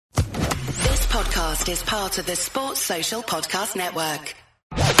podcast is part of the Sports Social Podcast Network.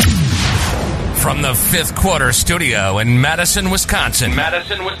 From the Fifth Quarter Studio in Madison, Wisconsin,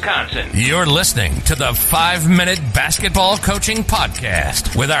 you're listening to the 5-Minute Basketball Coaching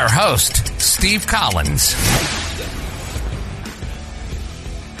Podcast with our host, Steve Collins.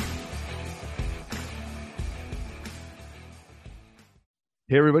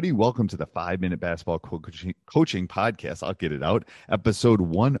 Hey, everybody. Welcome to the 5-Minute Basketball Coaching Podcast. I'll get it out. Episode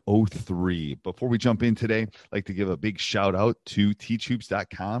 103. Before we jump in today, I'd like to give a big shout out to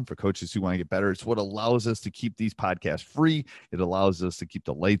teachhoops.com for coaches who want to get better. It's what allows us to keep these podcasts free. It allows us to keep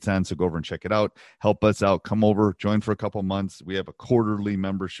the lights on. So go over and check it out. Help us out. Come over, join for a couple months. We have a quarterly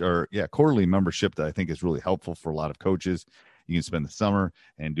membership that I think is really helpful for a lot of coaches. You can spend the summer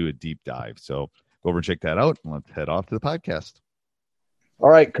and do a deep dive. So go over and check that out. And let's head off to the podcast. All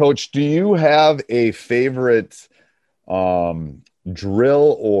right, Coach, do you have a favorite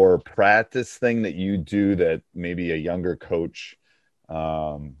drill or practice thing that you do that maybe a younger coach,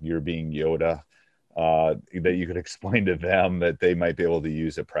 you're being Yoda, that you could explain to them that they might be able to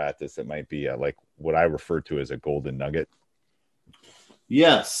use a practice that might be like what I refer to as a golden nugget?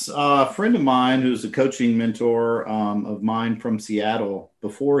 Yes. A friend of mine who's a coaching mentor of mine from Seattle,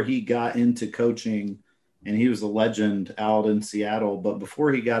 before he got into coaching, and he was a legend out in Seattle. But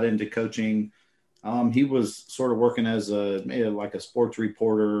before he got into coaching, he was sort of working as a sports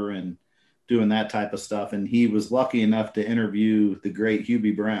reporter and doing that type of stuff. And he was lucky enough to interview the great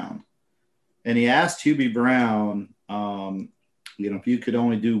Hubie Brown. And he asked Hubie Brown, if you could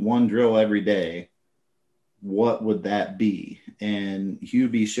only do one drill every day, what would that be? And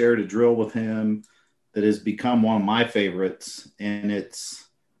Hubie shared a drill with him that has become one of my favorites, and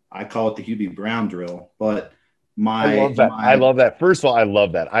I call it the Hubie Brown drill, but I love that. First of all, I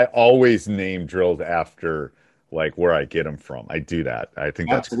love that. I always name drills after like where I get them from. I do that. I think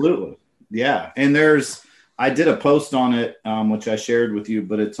that's absolutely. Yeah. And I did a post on it, which I shared with you,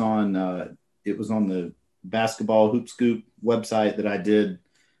 but it was on the Basketball Hoop Scoop website that I did.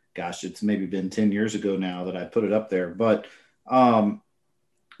 Gosh, it's maybe been 10 years ago now that I put it up there, but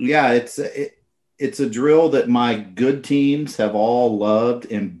it's a drill that my good teams have all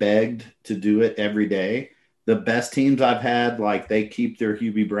loved and begged to do it every day. The best teams I've had, like they keep their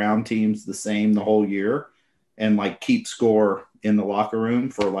Hubie Brown teams the same the whole year and like keep score in the locker room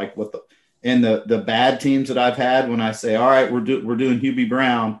for like the bad teams that I've had, when I say, all right, we're doing Hubie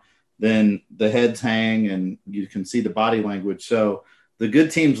Brown, then the heads hang and you can see the body language. So the good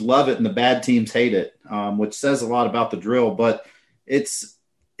teams love it and the bad teams hate it, which says a lot about the drill, but it's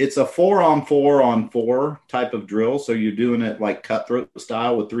a 4-on-4-on-4 type of drill. So you're doing it like cutthroat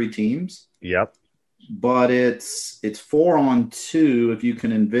style with 3 teams. Yep. But it's 4-on-2. If you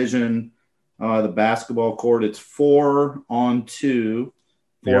can envision the basketball court, it's 4-on-2,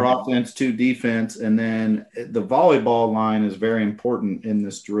 4 offense, 2 defense. And then the volleyball line is very important in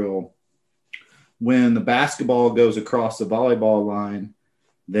this drill. When the basketball goes across the volleyball line,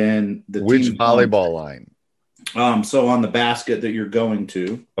 then which volleyball line? So on the basket that you're going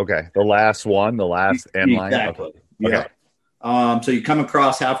to. Okay. The last end line. Exactly. Okay. Yeah. So you come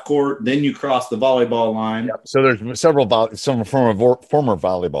across half court, then you cross the volleyball line. Yep. So there's some former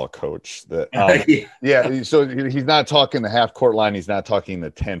volleyball coach that, yeah. So he's not talking the half court line. He's not talking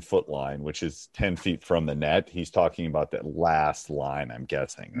the 10-foot line, which is 10 feet from the net. He's talking about that last line, I'm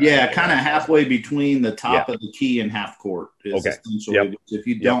guessing. Right? Yeah. Kind of halfway between the top of the key and half court is essentially, if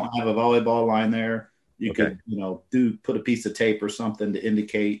you don't have a volleyball line there, you could, put a piece of tape or something to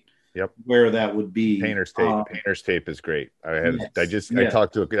indicate where that would be. Painter's tape. Painter's tape is great. I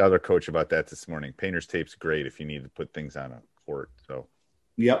talked to another coach about that this morning. Painter's tape's great if you need to put things on a court. So.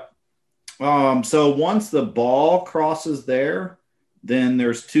 Yep. So once the ball crosses there, then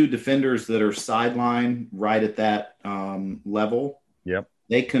there's 2 defenders that are sideline right at that level. Yep.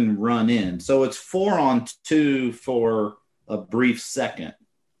 They can run in. So it's 4-on-2 for a brief second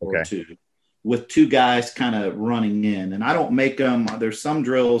or 2. With 2 guys kind of running in. And I don't make them. There's some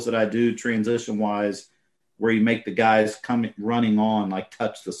drills that I do transition-wise where you make the guys come running on, like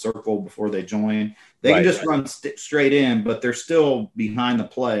touch the circle before they join. They can just run straight in, but they're still behind the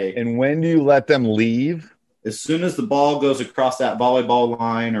play. And when do you let them leave? As soon as the ball goes across that volleyball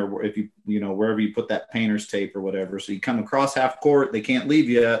line, or if wherever you put that painter's tape or whatever. So you come across half court, they can't leave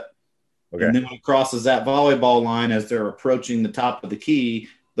yet. Okay. And then when it crosses that volleyball line as they're approaching the top of the key,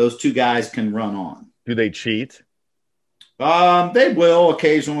 those 2 guys can run on. Do they cheat? They will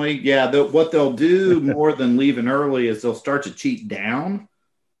occasionally. Yeah. What they'll do more than leaving early is they'll start to cheat down.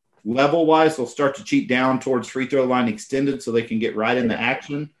 Level-wise, they'll start to cheat down towards free throw line extended so they can get right in the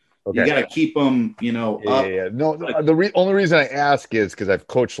action. You got to keep them, up. Yeah. No, the only reason I ask is because I've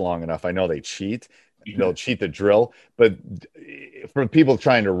coached long enough. I know they cheat. They'll cheat the drill, but for people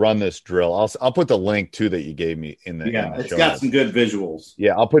trying to run this drill, I'll put the link too that you gave me in the It's got some good visuals.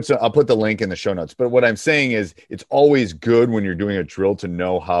 Yeah, I'll put the link in the show notes. But what I'm saying is, it's always good when you're doing a drill to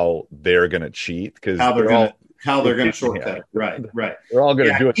know how they're going to cheat, because how they're going to shortcut. Yeah. Right. They're all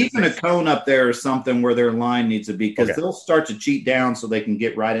going to do it. Keeping a cone up there is something where their line needs to be, because they'll start to cheat down so they can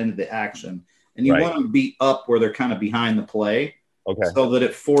get right into the action, and you want them to be up where they're kind of behind the play. So that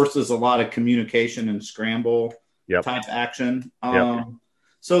it forces a lot of communication and scramble type action.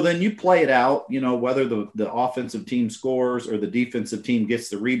 So then you play it out, whether the offensive team scores or the defensive team gets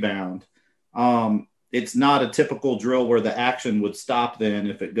the rebound. It's not a typical drill where the action would stop then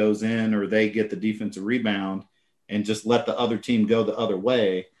if it goes in or they get the defensive rebound and just let the other team go the other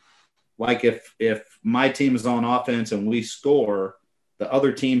way. Like if my team is on offense and we score, the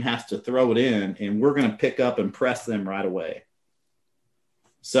other team has to throw it in, and we're going to pick up and press them right away.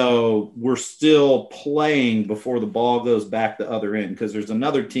 So we're still playing before the ball goes back the other end, because there's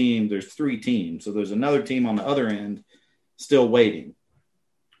another team, there's 3 teams. So there's another team on the other end still waiting.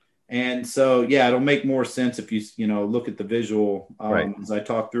 And so, it'll make more sense if you look at the visual as I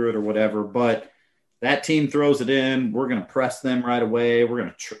talk through it or whatever. But that team throws it in. We're going to press them right away. We're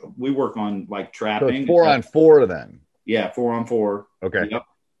going to we work on like trapping. So 4-on-4 then. Yeah, 4-on-4. Okay. Yep.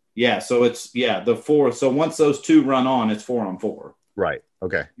 Yeah, so it's the 4. So once those 2 run on, it's 4-on-4. Right.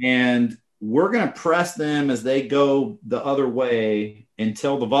 Okay. And we're going to press them as they go the other way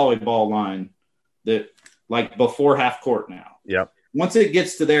until the volleyball line, that like before half court now. Yep. Once it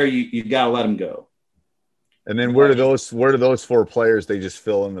gets to there, you got to let them go. And then where do those 4 players, they just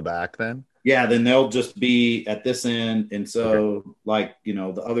fill in the back then? Yeah, then they'll just be at this end. And so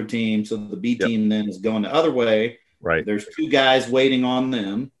the other team, so the B team then is going the other way. Right. There's 2 guys waiting on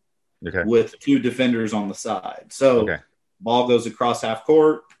them with 2 defenders on the side. So ball goes across half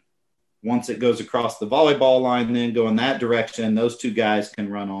court. Once it goes across the volleyball line, then go in that direction, those 2 guys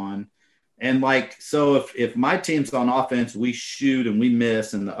can run on. And so if my team's on offense, we shoot and we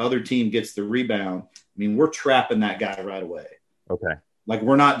miss and the other team gets the rebound, we're trapping that guy right away. Okay. Like,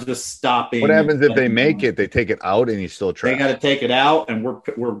 we're not just stopping. What happens if they make it? They take it out and you still trap? They got to take it out, and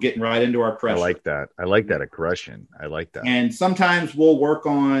we're getting right into our pressure. I like that. I like that aggression. I like that. And sometimes we'll work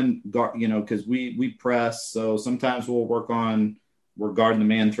on, because we press. So sometimes we'll work on, we're guarding the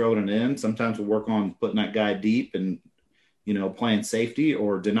man throwing it in. Sometimes we'll work on putting that guy deep and, playing safety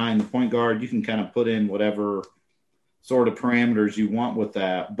or denying the point guard. You can kind of put in whatever sort of parameters you want with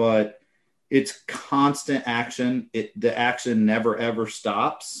that. But it's constant action. The action never, ever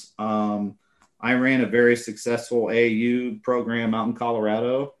stops. I ran a very successful AAU program out in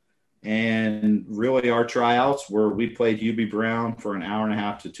Colorado, and really our tryouts were we played Hubie Brown for an hour and a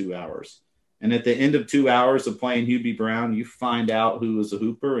half to 2 hours. And at the end of 2 hours of playing Hubie Brown, you find out who is a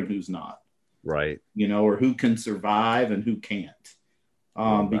hooper and who's not. Right. Or who can survive and who can't.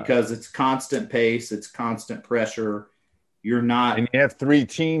 Because it's constant pace, it's constant pressure. You're not. And you have 3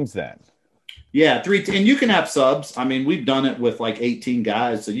 teams then. Yeah, 3 and you can have subs. We've done it with like 18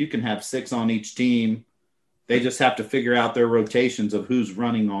 guys, so you can have 6 on each team. They just have to figure out their rotations of who's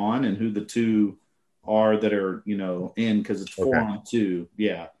running on and who the 2 are that are, in, because it's 4-on-2.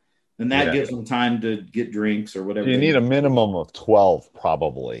 Yeah. And that gives them time to get drinks or whatever. You need a minimum of 12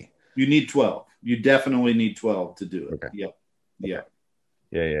 probably. You need 12. You definitely need 12 to do it. Okay. Yep. Yeah.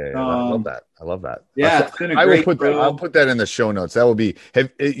 Yeah. I love that. I love that. Yeah, it's been a great I'll put that in the show notes. That will be.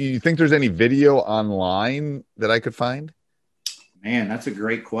 You think there's any video online that I could find? Man, that's a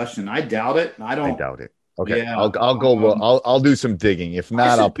great question. I doubt it. I doubt it. Okay. Yeah, I'll go. I'll do some digging. If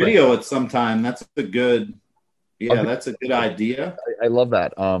not, I'll video it sometime. That's a good. Yeah, that's a good idea. I love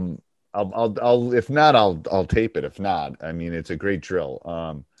that. I'll if not, I'll tape it. If not, it's a great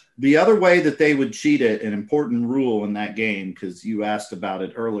drill. The other way that they would cheat it, an important rule in that game, because you asked about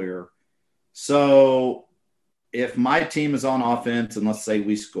it earlier. So if my team is on offense and let's say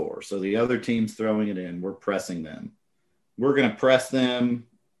we score, so the other team's throwing it in, we're pressing them. We're going to press them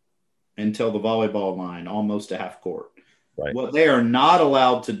until the volleyball line, almost to half court. Right. What they are not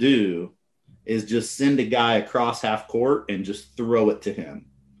allowed to do is just send a guy across half court and just throw it to him.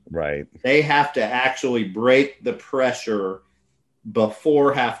 Right. They have to actually break the pressure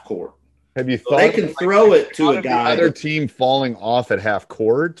before half court. Have you thought they can throw it to a guy? The other team falling off at half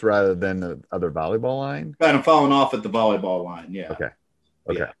court rather than the other volleyball line? Kind of falling off at the volleyball line, yeah. Okay.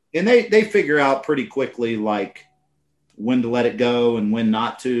 Yeah. And they figure out pretty quickly like when to let it go and when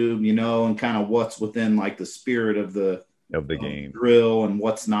not to, and kind of what's within like the spirit of the game drill and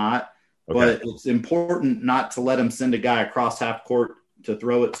what's not. Okay. But it's important not to let them send a guy across half court to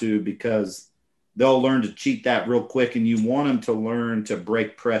throw it to, because they'll learn to cheat that real quick, and you want them to learn to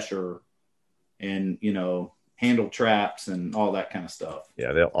break pressure and, handle traps and all that kind of stuff.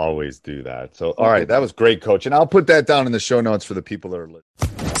 Yeah, they'll always do that. So, all right, that was great, Coach. And I'll put that down in the show notes for the people that are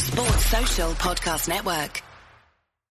listening. Sports Social Podcast Network.